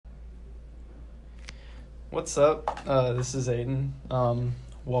What's up? This is Aiden.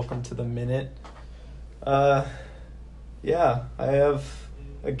 Welcome to the Minute. Yeah, I have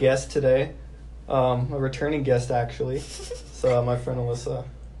a guest today. A returning guest, actually. So, my friend Alyssa.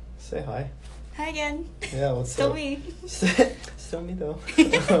 Say hi. Hi again. Yeah, what's Still up? me. Still me, though.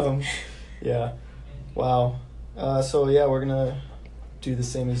 Yeah. Wow. So, yeah, we're going to do the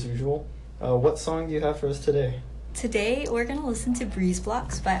same as usual. What song do you have for us today? Today, we're going to listen to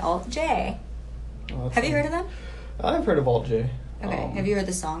Breezeblocks by Alt J. Have you heard of them? I've heard of Alt J. Okay. Have you heard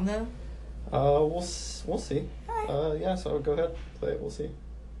the song, though? We'll see. All right. Yeah, so go ahead, play it, we'll see.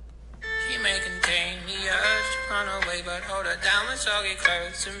 She may contain the urge to run away, but hold her down with soggy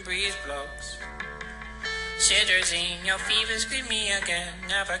clothes and breeze blocks. Cetirizine, your fevers greet me again.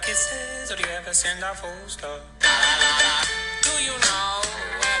 Never kisses, or do you ever send a full stop? Do you know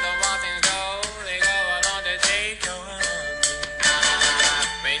where the muffins go? They go along to take your honey.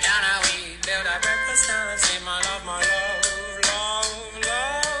 Right down how we build our breakfast down and say my love, my love, love,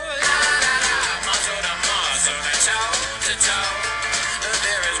 love. La la la, muscle to muscle, to toe to toe. The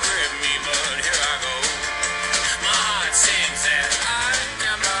bearers grip me, but here I go. My heart sings as I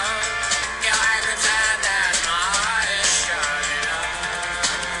remember. Your hands and as my heart is shutting up.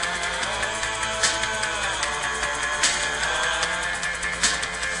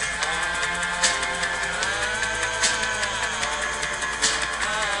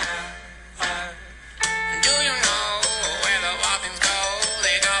 Do you know where the walkings go?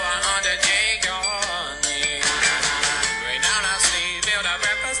 They go on undertake your honey. Right down our sleeve, build our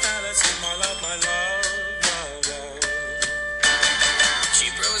breakfast, now let's see my love, love, love. She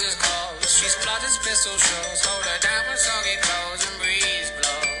bruises calls, she splutters pistol shows. Hold her down with soggy clothes and breeze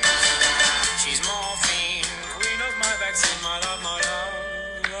blows. She's morphine, queen of my vaccine, my love, love,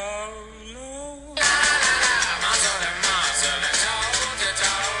 love. La la la, muscle to muscle, and toe to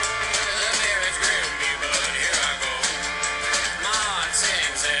toe. The lyrics grip me, but here I go. My heart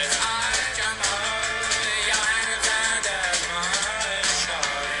sings as I jump up. Your hand is tied as my heart is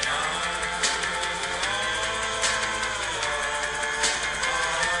shutting up.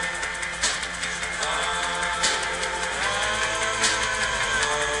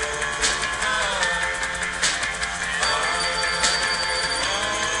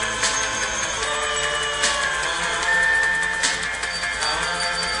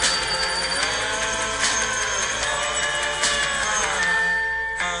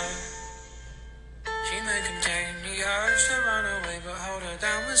 She may contain the urge to run away, but hold her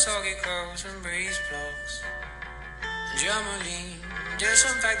down with soggy clothes and breeze blocks. Germaline,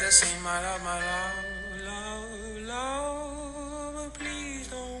 disinfect the scene, my love, love, love. But please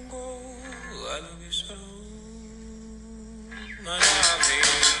don't go. I love you so, my lovely.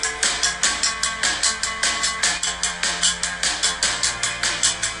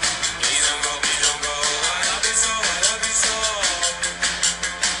 Please don't go, please don't go. I love you so, I love you so.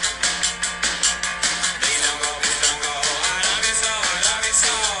 Please don't go, please don't go. I love you so, I love you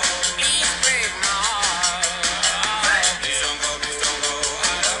so. Please break my heart. Please don't go, please don't go.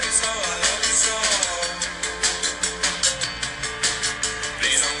 I love you so, I love you so.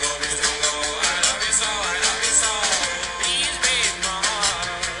 Please don't go, please don't go. I love you so, I love you so. Please break my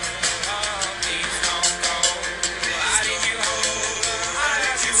heart. Please don't go. I need you hold. I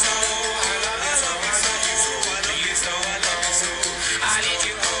let you so. I love you so, I love you so. Please don't go. I need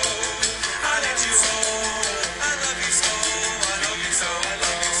you hold. I let you so. I love you so. I love you so. I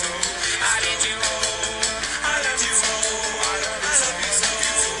love you so. I need you hold. I let you so. I love you so.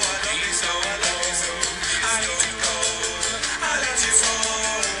 I love you so. I love you so. I need you hold. I let you so.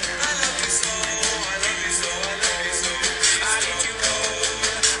 I love you so. I love you so. I love you so. I need you hold.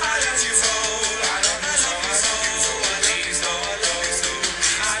 I let you so. I love you so. I love you so. I need you so. I love you so.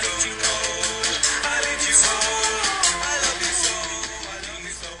 I need you hold. I let you so. I love you so. I love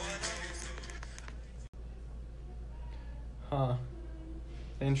you so. I love you so. Huh.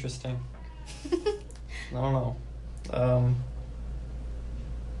 Interesting. I don't know.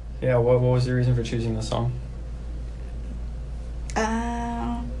 Yeah, what was your reason for choosing this song?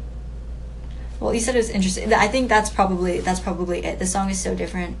 Well, you said it was interesting. I think that's probably it. The song is so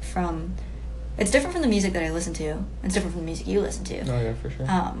different from... It's different from the music that I listen to. It's different from the music you listen to. Oh, yeah, for sure.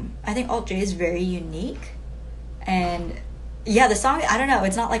 I think Alt J is very unique. And yeah, the song, I don't know,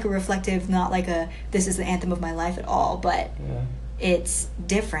 it's not like a reflective, not like a, this is the anthem of my life at all, but Yeah. it's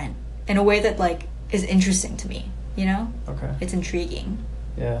different in a way that, like, is interesting to me, you know? Okay. It's intriguing.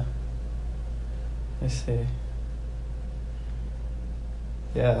 Yeah. I see.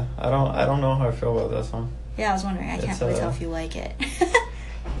 Yeah, I don't know how I feel about that song. Yeah, I was wondering. I can't It's, really tell if you like it.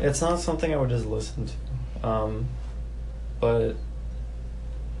 It's not something I would just listen to. But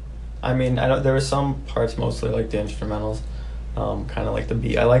I mean, I don't. There were some parts, mostly like the instrumentals, kind of like the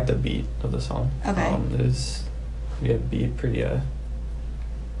beat. I like the beat of the song. Okay. There's yeah, beat pretty. I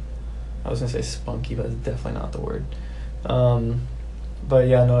was gonna say spunky, but it's definitely not the word. But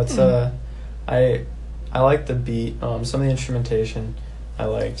yeah, no, it's I like the beat. Some of the instrumentation I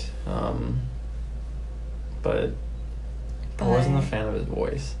liked, but I wasn't a fan of his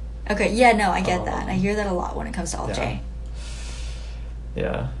voice. Okay, yeah, no, I get that. I hear that a lot when it comes to Alt J.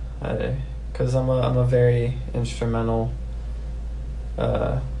 Yeah, because I'm a very instrumental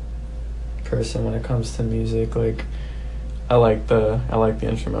person when it comes to music. Like, I like the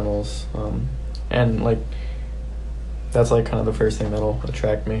instrumentals, and like that's like kind of the first thing that'll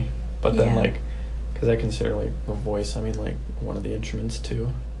attract me. But then like, because I consider like the voice, I mean like one of the instruments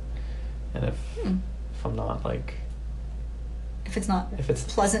too. And if I'm not like, if it's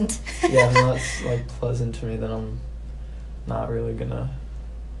pleasant, yeah, if it's not like pleasant to me, then I'm not really gonna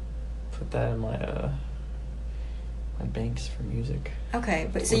put that in my my banks for music. Okay,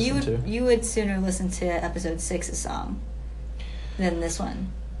 but so you would sooner listen to episode 6's song than this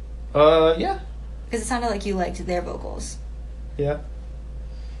one? Yeah. Because it sounded like you liked their vocals. Yeah.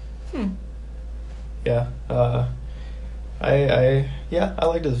 Yeah. I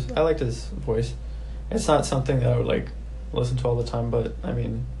liked his voice. It's not something that I would like listen to all the time, but I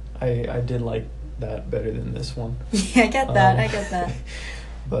mean, I did like that better than this one. Yeah, I get that.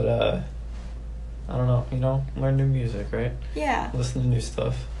 But I don't know, learn new music, right? Yeah. Listen to new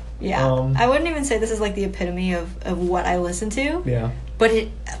stuff. Yeah. I wouldn't even say this is like the epitome of what I listen to. Yeah. But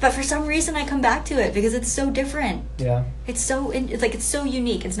for some reason I come back to it because it's so different. Yeah. It's so it's so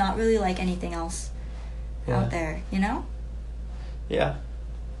unique. It's not really like anything else out there, Yeah.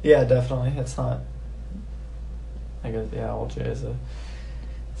 Yeah, definitely. It's not. I guess Alt J is a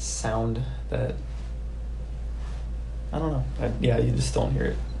sound that I don't know. You just don't hear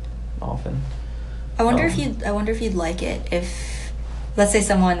it often. I wonder if you'd like it if, let's say,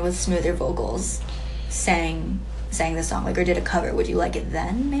 someone with smoother vocals sang the song, like, or did a cover. Would you like it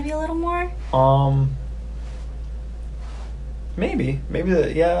then? Maybe a little more. Maybe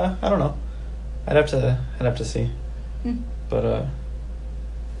yeah. I don't know. I'd have to see. But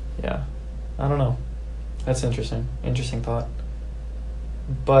yeah, I don't know. That's interesting. Interesting thought.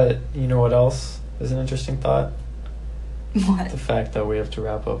 But you know what else is an interesting thought? What? The fact that we have to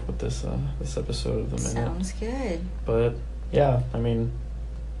wrap up with this episode of The Minute. Sounds good. But yeah, I mean,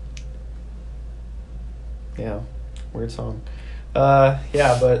 yeah, weird song.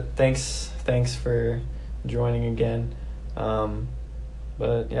 Yeah, but thanks for joining again.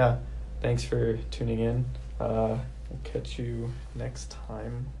 But yeah, thanks for tuning in. We'll catch you next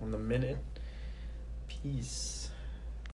time on The Minute. Peace.